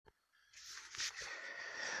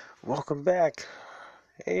Welcome back.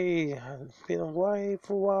 Hey, I've been away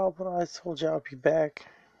for a while, but I told you I'd be back.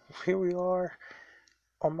 Here we are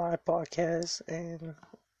on my podcast, and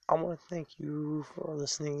I want to thank you for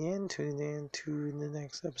listening in, tuning in to the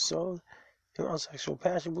next episode. Here on Sexual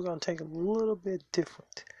Passion, we're going to take a little bit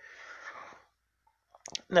different.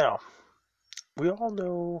 Now, we all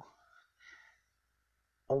know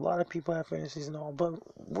a lot of people have fantasies and all, but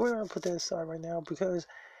we're going to put that aside right now because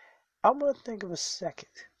I'm going to think of a second.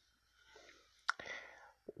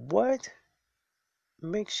 What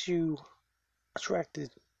makes you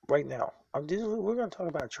attracted right now? We're going to talk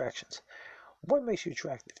about attractions. What makes you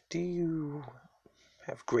attractive? Do you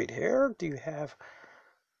have great hair? Do you have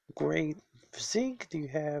great physique? Do you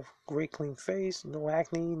have great clean face? No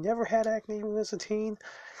acne? Never had acne when I was a teen?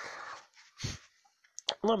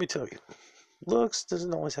 Let me tell you, looks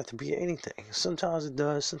doesn't always have to be anything. Sometimes it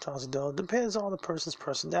does, sometimes it don't. Depends on the person's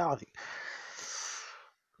personality.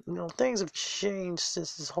 Things have changed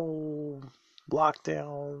since this whole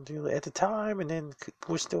lockdown, at the time, and then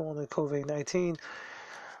we're still on the COVID-19.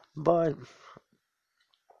 But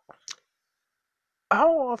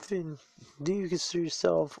how often do you consider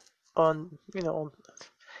yourself on,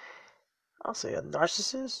 I'll say a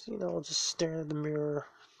narcissist, just staring at the mirror,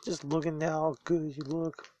 just looking how good you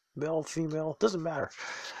look, male, female, doesn't matter.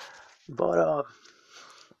 But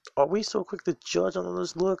are we so quick to judge on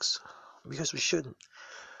those looks? Because we shouldn't.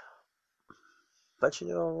 But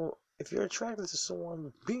if you're attracted to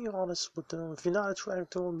someone, be honest with them. If you're not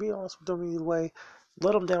attracted to them, be honest with them either way.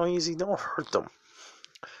 Let them down easy. Don't hurt them.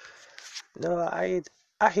 No, I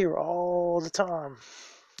hear all the time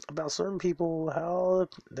about certain people, how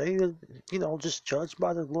they, just judge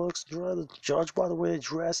by their looks, judge by the way they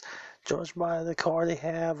dress, judge by the car they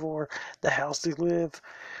have or the house they live.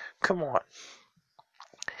 Come on.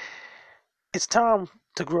 It's time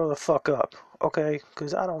to grow the fuck up, okay?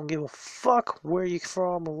 Because I don't give a fuck where you're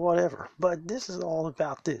from or whatever. But this is all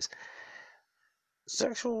about this.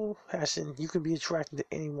 Sexual passion, you can be attracted to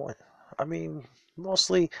anyone. I mean,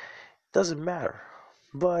 mostly, it doesn't matter.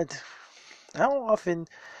 But how often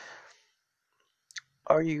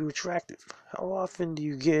are you attractive? How often do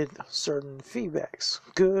you get certain feedbacks?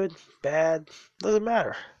 Good, bad, doesn't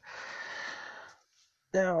matter.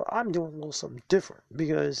 Now, I'm doing a little something different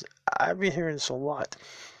because I've been hearing this a lot.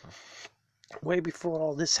 Way before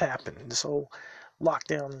all this happened, this whole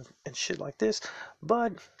lockdown and shit like this.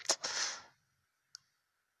 But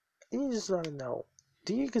you just want to know,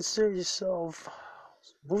 do you consider yourself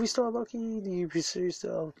movie star lucky? Do you consider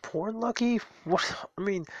yourself porn lucky? What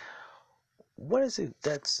is it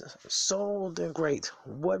that's so damn great?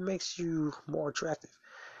 What makes you more attractive?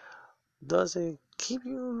 Does it keep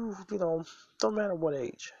you, don't matter what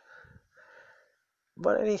age?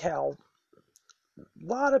 But anyhow, a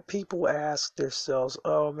lot of people ask themselves,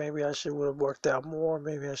 oh, maybe I should would have worked out more.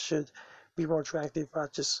 Maybe I should be more attractive if I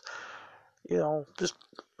just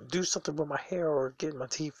do something with my hair or get my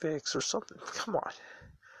teeth fixed or something. Come on.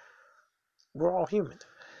 We're all human.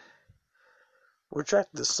 We're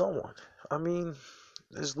attracted to someone. I mean,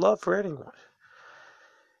 there's love for anyone.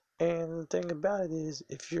 And the thing about it is,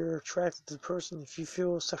 if you're attracted to the person, if you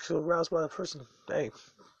feel sexually aroused by the person, hey,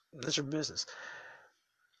 that's your business.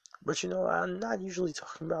 But I'm not usually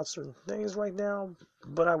talking about certain things right now,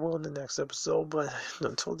 but I will in the next episode. But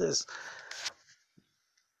until this,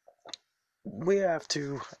 we have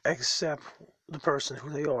to accept the person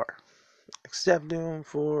who they are. Accept them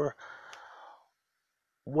for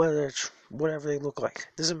whatever they look like.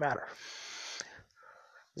 Doesn't matter.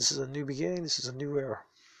 This is a new beginning. This is a new era.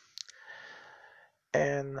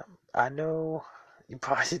 And I know you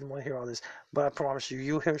probably didn't want to hear all this, but I promise you,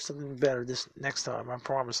 you'll hear something better this next time. I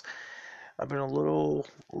promise. I've been a little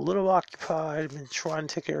occupied. I've been trying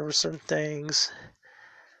to take care of certain things,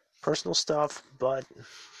 personal stuff, but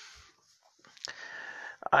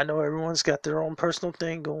I know everyone's got their own personal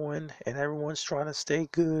thing going, and everyone's trying to stay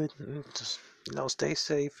good and just, stay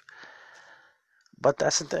safe. But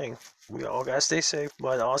that's the thing. We all gotta stay safe,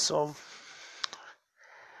 but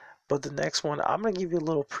the next one, I'm gonna give you a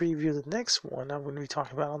little preview of the next one I'm gonna be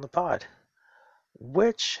talking about on the pod.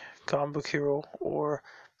 Which comic book hero or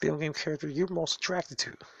video game character you're most attracted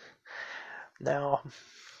to? Now,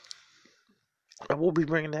 I will be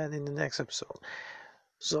bringing that in the next episode.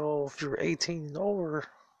 So if you're 18 and over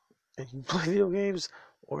and you play video games,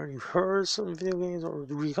 or you've heard some video games or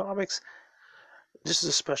read comics, this is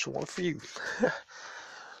a special one for you.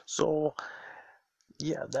 So,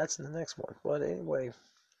 yeah, that's the next one. But anyway,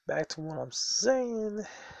 back to what I'm saying.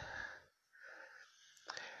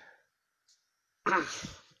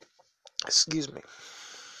 Excuse me.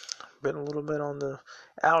 Been a little bit on the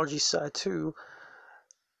allergy side too.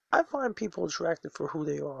 I find people attractive for who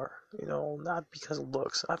they are, not because of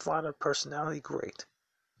looks. I find their personality great.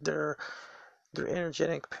 Their their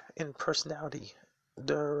energetic in personality,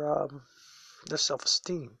 their their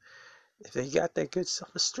self-esteem. If they got that good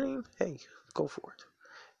self-esteem, hey, go for it.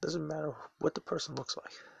 Doesn't matter what the person looks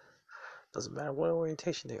like. Doesn't matter what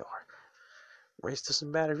orientation they are. Race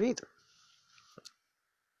doesn't matter either.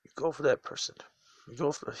 You go for that person. You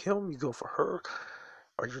go for him, you go for her.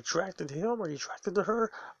 Are you attracted to him? Are you attracted to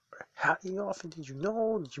her? How often did you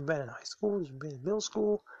know? Did you met in high school? Did you met in middle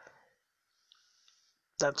school?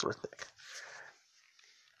 That sort of thing.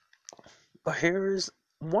 But here's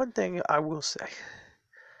one thing I will say.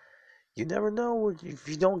 You never know if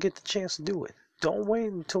you don't get the chance to do it. Don't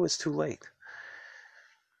wait until it's too late.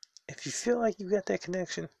 If you feel like you got that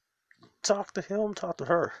connection, talk to him, talk to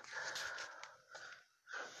her.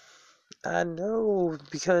 I know,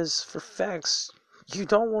 because for facts, you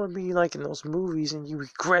don't want to be like in those movies and you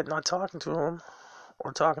regret not talking to him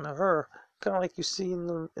or talking to her, kind of like you see in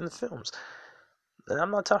the films. And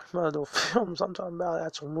I'm not talking about those films, I'm talking about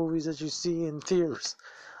actual movies that you see in theaters,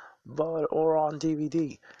 or on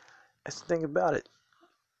DVD. That's the thing about it.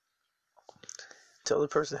 Tell the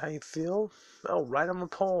person how you feel. Oh, write them a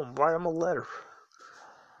poem, write them a letter.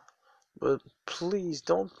 But please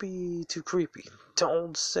don't be too creepy.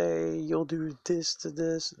 Don't say you'll do this to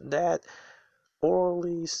this, that,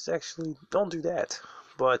 orally, sexually. Don't do that.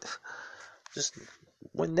 But just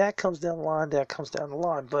when that comes down the line, that comes down the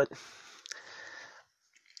line. But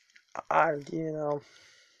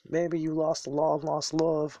maybe you lost the law, lost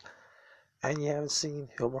love, and you haven't seen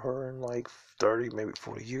him or her in like 30, maybe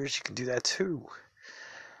 40 years. You can do that too.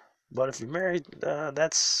 But if you're married,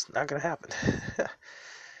 that's not gonna happen.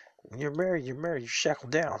 When you're married, you're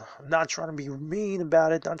shackled down. I'm not trying to be mean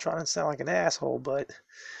about it, not trying to sound like an asshole, but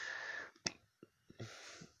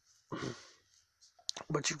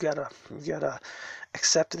you gotta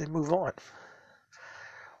accept it and move on.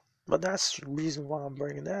 But that's the reason why I'm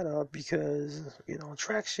bringing that up, because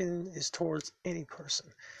attraction is towards any person,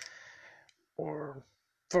 or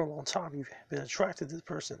for a long time you've been attracted to this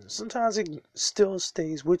person. Sometimes it still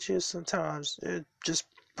stays with you, sometimes it just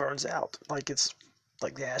burns out, like it's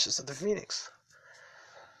like the ashes of the phoenix.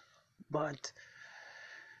 But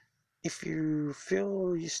if you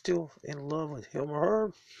feel you're still in love with him or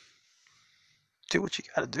her, do what you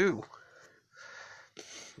gotta do.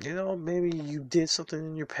 Maybe you did something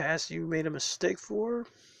in your past you made a mistake for.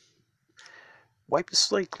 Wipe the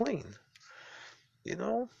slate clean.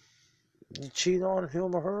 You cheat on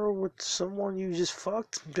him or her with someone you just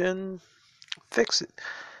fucked, then fix it.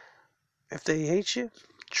 If they hate you,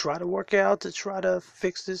 try to work out to try to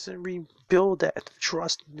fix this and rebuild that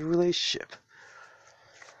trust in the relationship.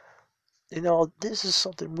 This is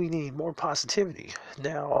something we need, more positivity.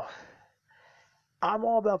 Now, I'm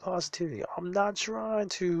all about positivity. I'm not trying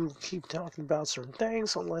to keep talking about certain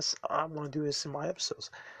things unless I want to do this in my episodes.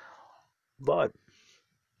 But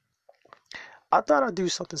I thought I'd do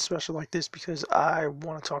something special like this because I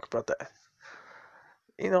want to talk about that.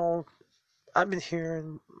 I've been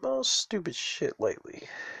hearing most stupid shit lately.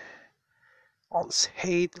 All this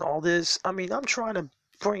hate and all this. I mean, I'm trying to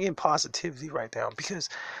bring in positivity right now because,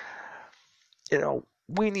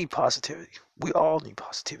 we need positivity. We all need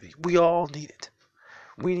positivity. We all need it.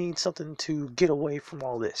 We need something to get away from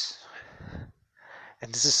all this.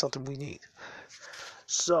 And this is something we need.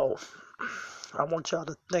 So, I want y'all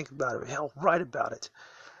to think about it. Hell, write about it.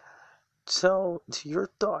 Tell your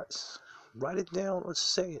thoughts. Write it down or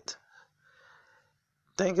say it.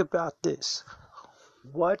 Think about this.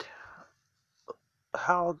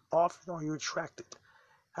 How often are you attracted?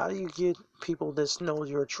 How do you get people that know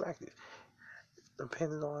you're attracted?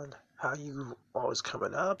 Depending on how you always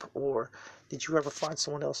coming up, or did you ever find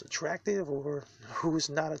someone else attractive, or who's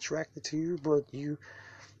not attracted to you, but you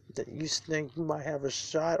think you might have a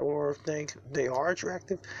shot, or think they are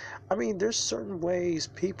attractive? I mean, there's certain ways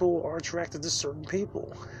people are attracted to certain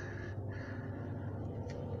people.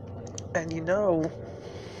 And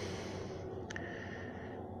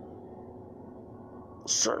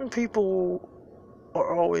certain people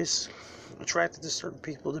are always attracted to certain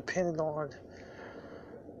people depending on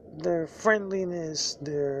their friendliness,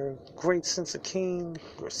 their great sense of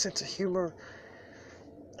sense of humor,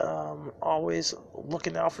 always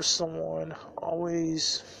looking out for someone,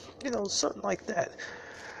 always, something like that.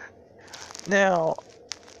 Now,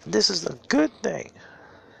 this is a good thing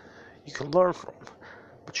you can learn from,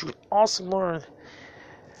 but you can also learn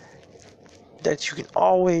that you can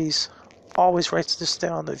always write this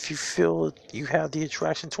down if you feel you have the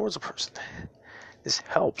attraction towards a person. This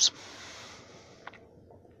helps.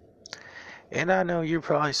 And I know you're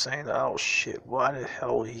probably saying, oh shit, why the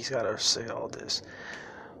hell he's gotta say all this?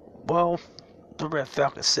 Well, the Red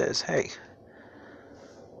Falcon says, hey,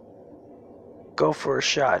 go for a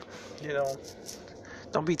shot. You know,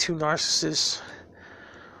 don't be too narcissist.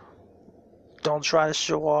 Don't try to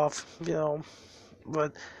show off,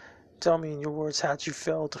 but tell me in your words how you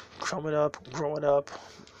felt growing up.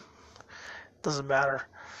 Doesn't matter.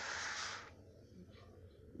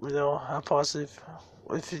 How positive.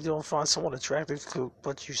 If you don't find someone attractive,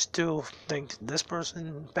 but you still think this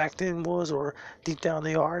person back then was, or deep down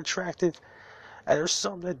they are attractive, and there's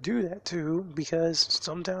some that do that too, because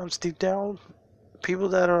sometimes deep down, people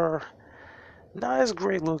that are not as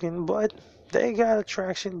great looking, but they got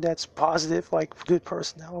attraction that's positive, like good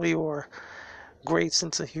personality or great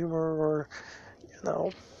sense of humor, or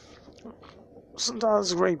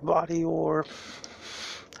sometimes great body, or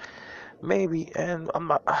maybe, and I'm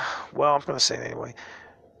not, well, I'm gonna say it anyway,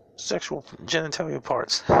 sexual genitalia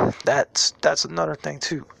parts. That's another thing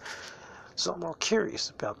too. So I'm more curious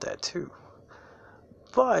about that too.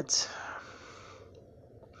 But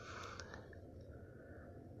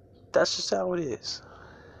that's just how it is.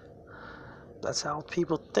 That's how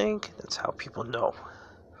people think. That's how people know.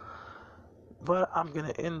 But I'm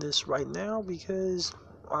gonna end this right now because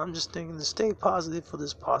I'm just thinking to stay positive for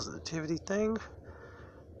this positivity thing.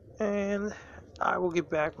 And I will get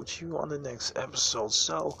back with you on the next episode.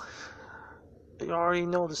 So you already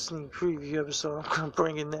know the sneak preview episode I'm gonna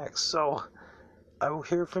bring in next. So I will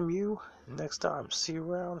hear from you next time. See you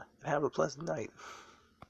around and have a pleasant night.